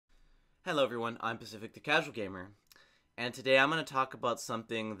Hello everyone, I'm Pacific the Casual Gamer, and today I'm going to talk about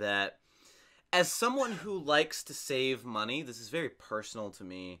something that, as someone who likes to save money, this is very personal to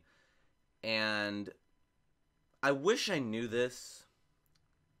me, and I wish I knew this,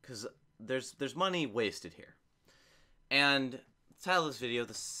 because there's money wasted here. And the title of this video,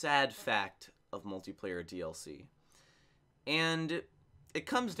 The Sad Fact of Multiplayer DLC. And it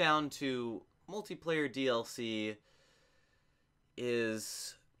comes down to multiplayer DLC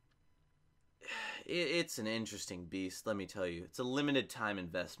is... It's an interesting beast, let me tell you. It's a limited time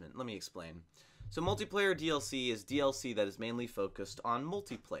investment. Let me explain. So multiplayer DLC is DLC that is mainly focused on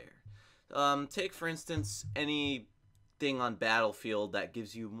multiplayer. Take, for instance, anything on Battlefield that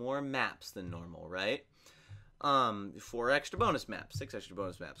gives you more maps than normal, right? 4 extra bonus maps, 6 extra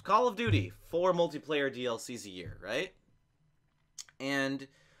bonus maps. Call of Duty, 4 multiplayer DLCs a year, right? And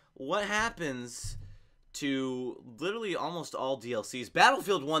what happens to literally almost all DLCs.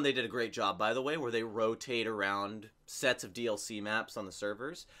 Battlefield 1, they did a great job, by the way, where they rotate around sets of DLC maps on the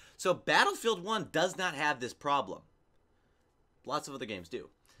servers. So Battlefield 1 does not have this problem. Lots of other games do.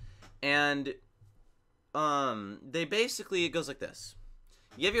 And they basically, it goes like this.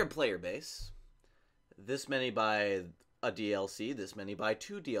 You have your player base. This many buy a DLC, this many buy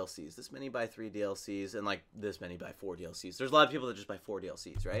 2 DLCs, this many buy 3 DLCs, and like this many buy 4 DLCs. There's a lot of people that just buy 4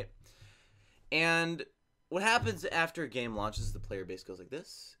 DLCs, right? And what happens after a game launches, the player base goes like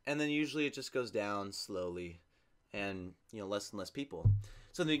this, and then usually it just goes down slowly, and less and less people.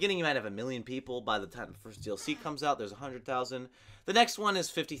 So in the beginning, you might have 1 million people. By the time the first DLC comes out, there's 100,000. The next one is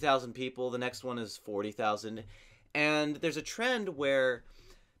 50,000 people. The next one is 40,000, and there's a trend where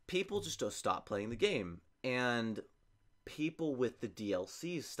people just don't stop playing the game, and people with the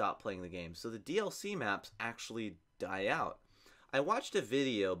DLCs stop playing the game. So the DLC maps actually die out. I watched a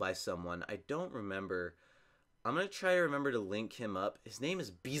video by someone. I don't remember. I'm going to try to remember to link him up. His name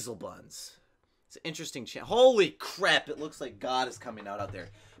is Beezlebuns. It's an interesting channel. Holy crap, it looks like God is coming out there.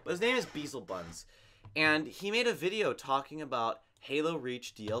 But his name is Beezlebuns. And he made a video talking about Halo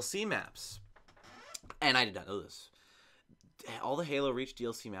Reach DLC maps. And I did not know this. All the Halo Reach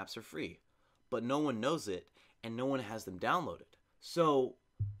DLC maps are free. But no one knows it, and no one has them downloaded. So,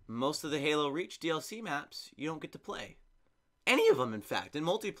 most of the Halo Reach DLC maps, you don't get to play. Any of them, in fact. In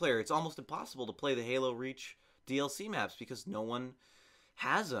multiplayer, it's almost impossible to play the Halo Reach DLC maps because no one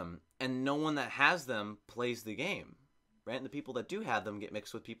has them, and no one that has them plays the game, right? And the people that do have them get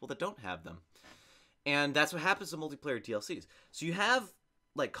mixed with people that don't have them. And that's what happens to multiplayer DLCs. So you have,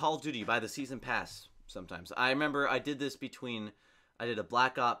 like, Call of Duty, you buy the Season Pass sometimes. I remember I did this I did a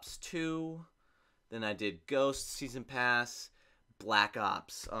Black Ops 2, then I did Ghost Season Pass, Black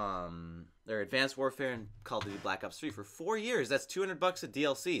Ops, or Advanced Warfare, and Call of Duty Black Ops 3 for 4 years. That's $200 of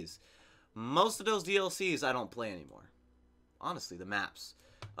DLCs. Most of those DLCs I don't play anymore. Honestly, the maps.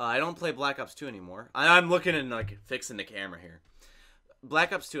 I don't play Black Ops 2 anymore. I'm looking and like fixing the camera here.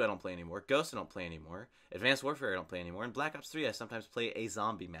 Black Ops 2 I don't play anymore. Ghost I don't play anymore. Advanced Warfare I don't play anymore. And Black Ops 3 I sometimes play a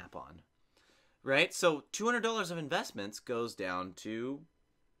zombie map on. Right? So $200 of investments goes down to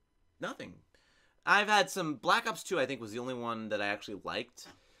nothing. I've had some... Black Ops 2 I think was the only one that I actually liked.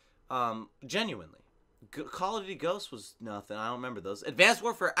 Genuinely. Call of Duty Ghost was nothing. I don't remember those. Advanced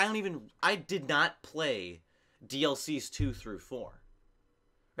Warfare, I did not play DLCs 2 through 4.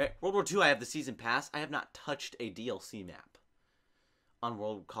 Right? World War II, I have the Season Pass. I have not touched a DLC map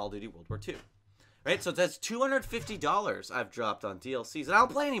on Call of Duty World War II. Right? So that's $250 I've dropped on DLCs, and I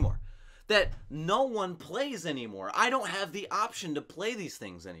don't play anymore. That no one plays anymore. I don't have the option to play these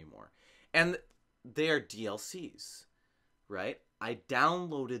things anymore. And they are DLCs. Right? I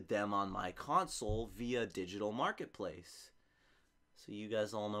downloaded them on my console via Digital Marketplace. So you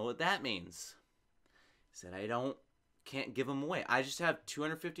guys all know what that means. Is that I can't give them away. I just have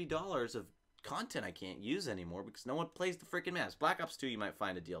 $250 of content I can't use anymore because no one plays the freaking maps. Black Ops 2, you might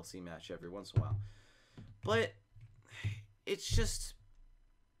find a DLC match every once in a while. But it's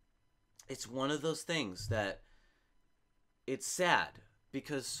one of those things that it's sad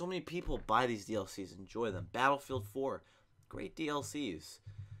because so many people buy these DLCs, enjoy them. Battlefield 4, great DLCs.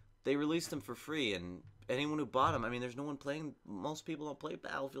 They released them for free, and anyone who bought them, I mean, there's no one playing. Most people don't play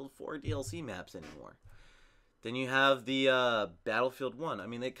Battlefield 4 DLC maps anymore. Then you have the Battlefield 1. I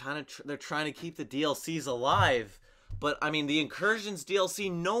mean, they're trying to keep the DLCs alive, but I mean, the Incursions DLC,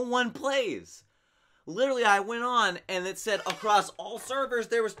 no one plays. Literally, I went on and it said across all servers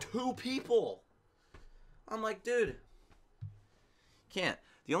there was 2 people. I'm like, dude, can't.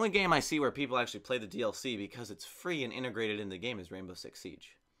 The only game I see where people actually play the DLC because it's free and integrated in the game is Rainbow Six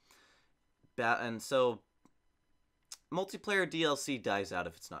Siege. And so, multiplayer DLC dies out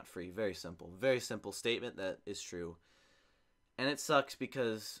if it's not free. Very simple. Very simple statement that is true. And it sucks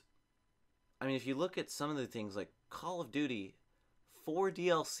because I mean, if you look at some of the things like Call of Duty, 4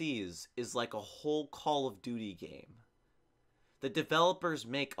 DLCs is like a whole Call of Duty game. The developers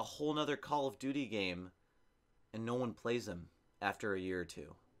make a whole nother Call of Duty game and no one plays them after a year or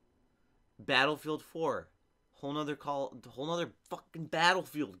two. Battlefield 4, whole nother fucking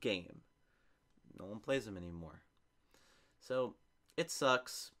Battlefield game. No one plays them anymore. So, it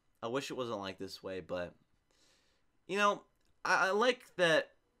sucks. I wish it wasn't like this way, but you know, I like that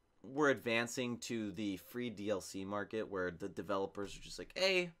we're advancing to the free DLC market where the developers are just like,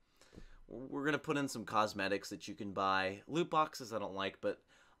 hey, we're going to put in some cosmetics that you can buy. Loot boxes I don't like, but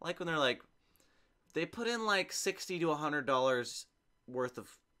I like when they're like, they put in like $60 to $100 worth of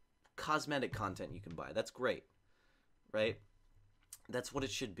cosmetic content you can buy. That's great, right? That's what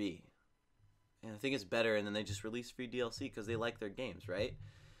it should be. And I think it's better, and then they just release free DLC because they like their games, right?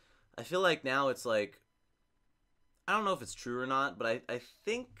 I feel like now it's like, I don't know if it's true or not, but I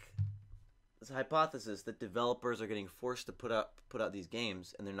think it's a hypothesis that developers are getting forced to put out these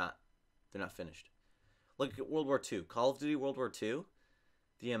games, and they're not finished. Look at World War II. Call of Duty World War II,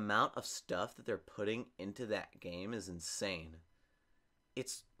 the amount of stuff that they're putting into that game is insane.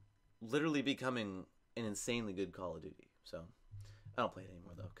 It's literally becoming an insanely good Call of Duty. So, I don't play it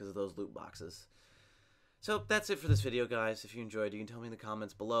anymore, though, because of those loot boxes. So, that's it for this video, guys. If you enjoyed, you can tell me in the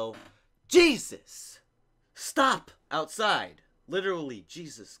comments below. Jesus! Stop outside! Literally,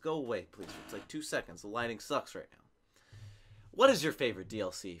 Jesus, go away, please. It's like 2 seconds. The lighting sucks right now. What is your favorite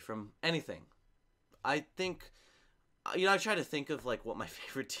DLC from anything? I think, you know, I try to think of like what my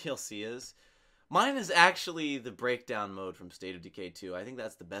favorite DLC is. Mine is actually the breakdown mode from State of Decay 2. I think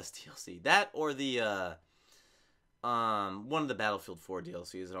that's the best DLC. That or the one of the Battlefield 4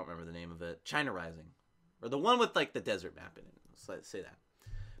 DLCs. I don't remember the name of it. China Rising, or the one with like the desert map in it. Let's say that.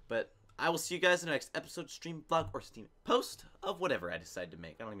 But I will see you guys in the next episode, stream, vlog, or Steam post of whatever I decide to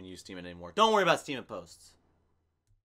make. I don't even use Steam anymore. Don't worry about Steam posts.